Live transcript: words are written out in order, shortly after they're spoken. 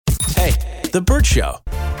The Burt Show.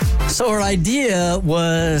 So her idea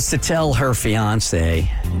was to tell her fiancé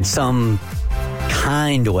in some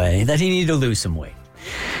kind way that he needed to lose some weight.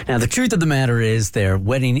 Now, the truth of the matter is their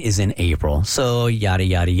wedding is in April, so yada,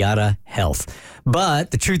 yada, yada, health.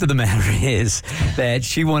 But the truth of the matter is that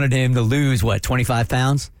she wanted him to lose, 25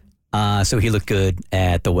 pounds? So he looked good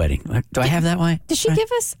at the wedding. Do I have that right? Did she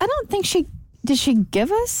give us, I don't think did she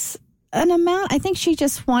give us an amount? I think she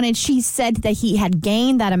said that he had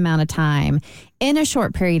gained that amount of time in a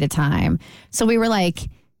short period of time. So we were like,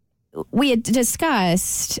 we had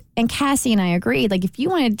discussed, and Cassie and I agreed, like if you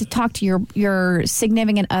wanted to talk to your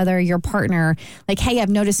significant other, your partner, like, hey, I've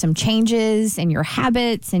noticed some changes in your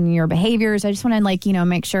habits and your behaviors. I just want to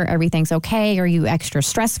make sure everything's okay. Are you extra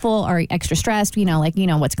stressful or extra stressed?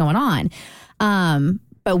 What's going on.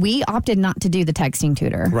 But we opted not to do the texting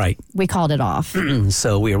tutor. Right. We called it off.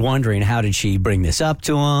 So we were wondering, how did she bring this up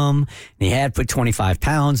to him? He had put 25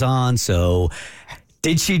 pounds on. So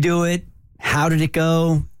did she do it? How did it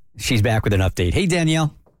go? She's back with an update. Hey,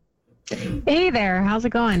 Danielle. Hey there. How's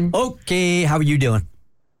it going? Okay. How are you doing?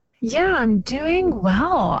 Yeah, I'm doing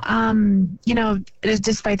well.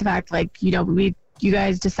 Despite the fact, you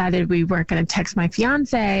guys decided we weren't going to text my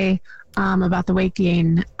fiance about the weight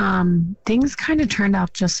gain. Things kind of turned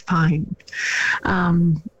out just fine.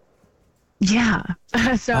 Yeah.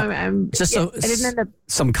 So I didn't end up.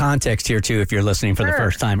 Some context here, too, if you're listening for the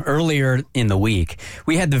first time. Earlier in the week,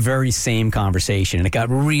 we had the very same conversation, and it got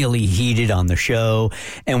really heated on the show.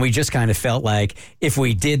 And we just kind of felt like if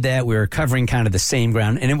we did that, we were covering kind of the same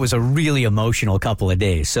ground. And it was a really emotional couple of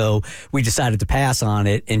days. So we decided to pass on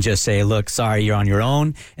it and just say, look, sorry, you're on your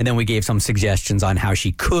own. And then we gave some suggestions on how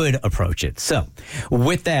she could approach it. So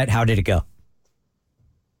with that, how did it go?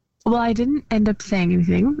 Well, I didn't end up saying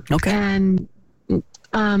anything. Okay. And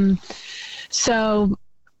so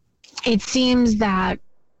it seems that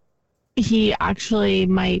he actually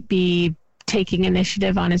might be taking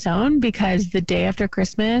initiative on his own, because the day after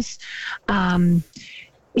Christmas,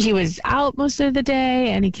 he was out most of the day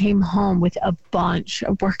and he came home with a bunch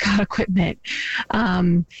of workout equipment.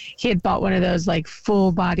 He had bought one of those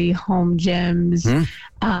full body home gyms.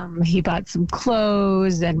 He bought some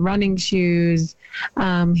clothes and running shoes.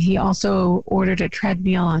 He also ordered a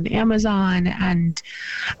treadmill on Amazon, and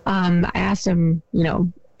I asked him,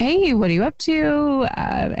 hey, what are you up to?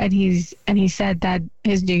 And he said that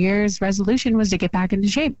his New Year's resolution was to get back into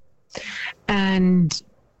shape. And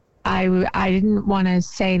I didn't want to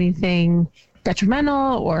say anything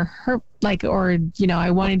detrimental or hurt,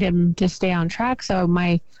 I wanted him to stay on track. So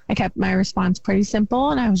I kept my response pretty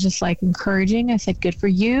simple, and I was just encouraging. I said, good for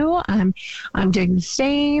you. I'm doing the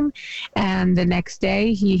same. And the next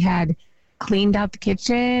day he had cleaned out the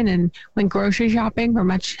kitchen and went grocery shopping for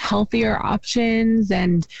much healthier options.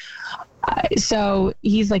 And so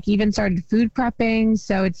he's even started food prepping.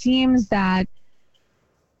 So it seems that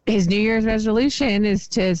his New Year's resolution is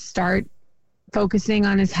to start focusing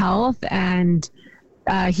on his health. And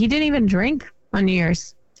he didn't even drink on New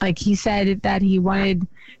Year's. He said that he wanted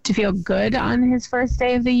to feel good on his first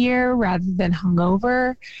day of the year rather than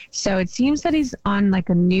hungover. So it seems that he's on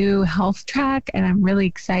a new health track, and I'm really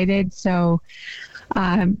excited. So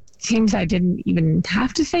it seems I didn't even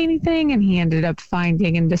have to say anything, and he ended up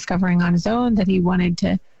finding and discovering on his own that he wanted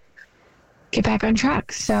to get back on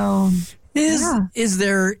track. So is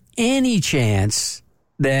there any chance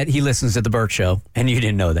that he listens to the Burt Show and you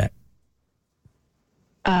didn't know that?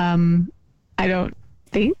 I don't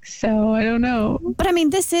think so. I don't know. But I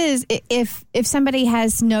mean, this is, if somebody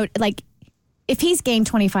has if he's gained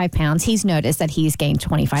 25 pounds, he's noticed that he's gained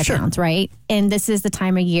 25 pounds, right? And this is the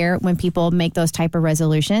time of year when people make those type of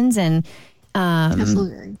resolutions. And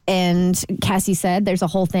absolutely. And Cassie said there's a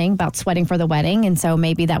whole thing about sweating for the wedding, and so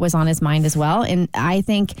maybe that was on his mind as well. And I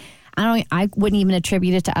think I wouldn't even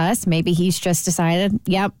attribute it to us. Maybe he's just decided,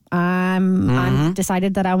 yep, I'm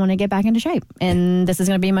decided that I want to get back into shape, and this is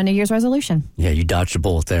going to be my New Year's resolution. Yeah, you dodged a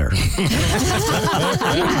bullet there.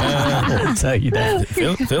 I'll tell you that.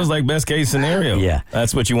 Feels like best case scenario. Yeah.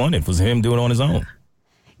 That's what you wanted, was him doing it on his own.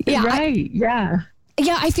 Yeah, right. Yeah.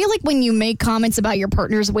 Yeah, I feel like when you make comments about your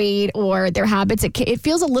partner's weight or their habits, it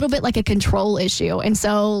feels a little bit like a control issue. And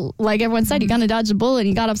so, like everyone said, you kind of dodged a bullet and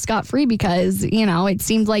you got off scot-free because, it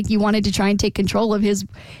seemed like you wanted to try and take control of his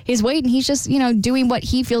weight. And he's just, doing what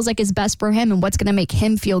he feels like is best for him and what's going to make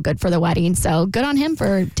him feel good for the wedding. So good on him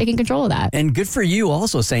for taking control of that. And good for you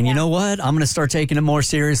also saying, you know what, I'm going to start taking it more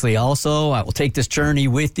seriously. Also, I will take this journey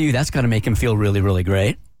with you. That's going to make him feel really, really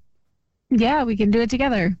great. Yeah, we can do it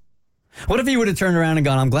together. What if you would have turned around and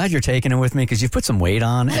gone, I'm glad you're taking it with me because you've put some weight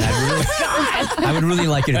on and I really... I would really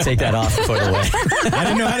like you to take that off before the way. I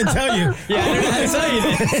didn't know how to tell you. Yeah, I don't know how to tell you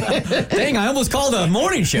this. Dang, I almost called a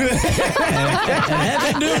morning show. and had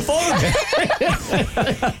that new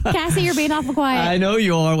phone. Cassie, you're being awful quiet. I know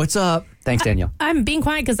you are. What's up? Thanks, Danielle. I'm being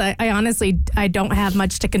quiet because I honestly don't have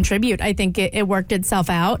much to contribute. I think it worked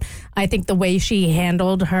itself out. I think the way she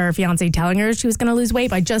handled her fiance telling her she was going to lose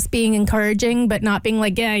weight by just being encouraging, but not being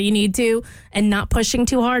like, yeah, you need to, and not pushing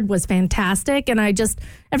too hard was fantastic. And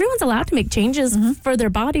everyone's allowed to make changes for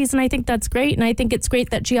their bodies, and I think that's great. And I think it's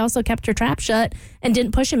great that she also kept her trap shut and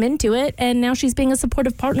didn't push him into it. And now she's being a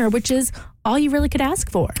supportive partner, which is all you really could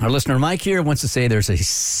ask for. Our listener Mike here wants to say there's a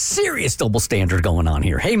serious double standard going on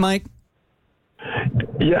here. Hey, Mike.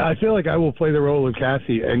 Yeah, I feel like I will play the role of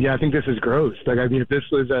Cassie. And yeah, I think this is gross. Like, I mean, if this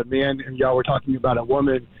was a man and y'all were talking about a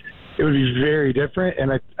woman, it would be very different.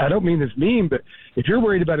 And I don't mean this mean, but if you're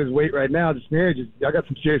worried about his weight right now, this marriage, y'all got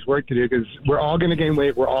some serious work to do because we're all going to gain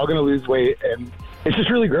weight. We're all going to lose weight. And it's just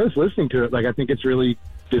really gross listening to it. Like, I think it's really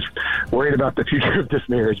just worried about the future of this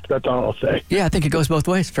marriage. But that's all I'll say. Yeah, I think it goes both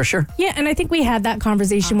ways, for sure. Yeah, and I think we had that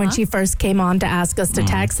conversation when she first came on to ask us to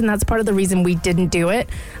text, and that's part of the reason we didn't do it.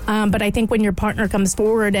 But I think when your partner comes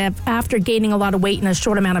forward after gaining a lot of weight in a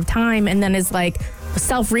short amount of time and then is like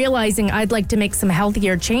self-realizing, I'd like to make some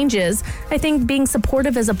healthier changes, I think being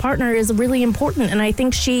supportive as a partner is really important. And I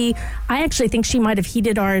actually think she might have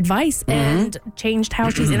heeded our advice and changed how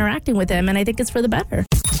she's interacting with him. And I think it's for the better.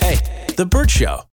 Hey, The Burt Show.